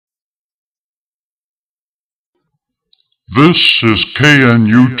This is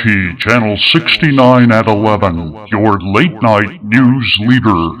KNUT, Channel 69 at 11, your late-night news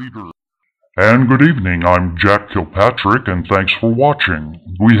leader. And good evening, I'm Jack Kilpatrick, and thanks for watching.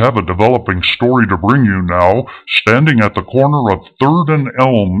 We have a developing story to bring you now. Standing at the corner of 3rd and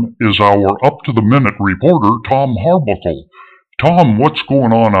Elm is our up-to-the-minute reporter, Tom Harbuckle. Tom, what's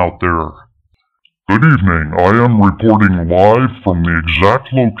going on out there? Good evening. I am reporting live from the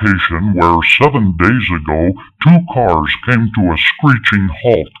exact location where 7 days ago 2 cars came to a screeching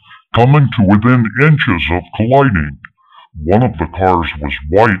halt, coming to within inches of colliding. One of the cars was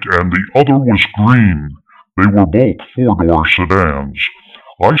white and the other was green. They were both 4-door sedans.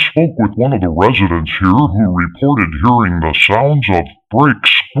 I spoke with one of the residents here who reported hearing the sounds of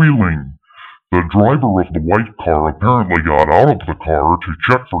brakes squealing. The driver of the white car apparently got out of the car to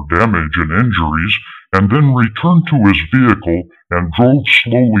check for damage and injuries, and then returned to his vehicle and drove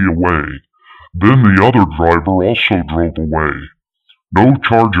slowly away. Then the other driver also drove away. No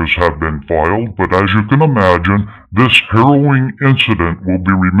charges have been filed, but as you can imagine, this harrowing incident will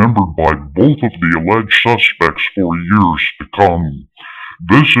be remembered by both of the alleged suspects for years to come.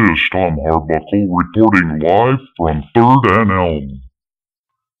 This is Tom Harbuckle reporting live from 3rd and Elm.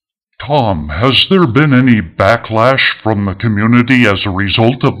 Tom, has there been any backlash from the community as a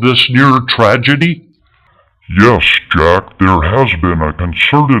result of this near tragedy? Yes, Jack, there has been a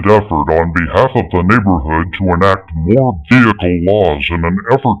concerted effort on behalf of the neighborhood to enact more vehicle laws in an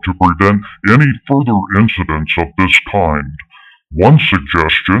effort to prevent any further incidents of this kind. One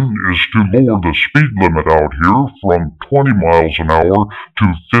suggestion is to lower the speed limit out here from 20 miles an hour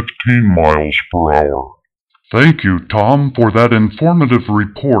to 15 miles per hour. Thank you, Tom, for that informative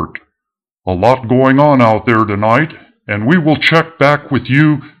report. A lot going on out there tonight, and we will check back with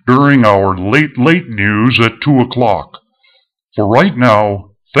you during our late news at 2 o'clock. For right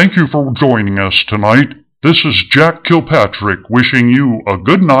now, thank you for joining us tonight. This is Jack Kilpatrick wishing you a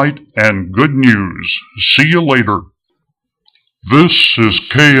good night and good news. See you later. This is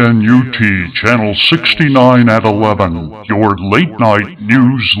KNUT, Channel 69 at 11, your late-night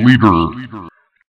news leader.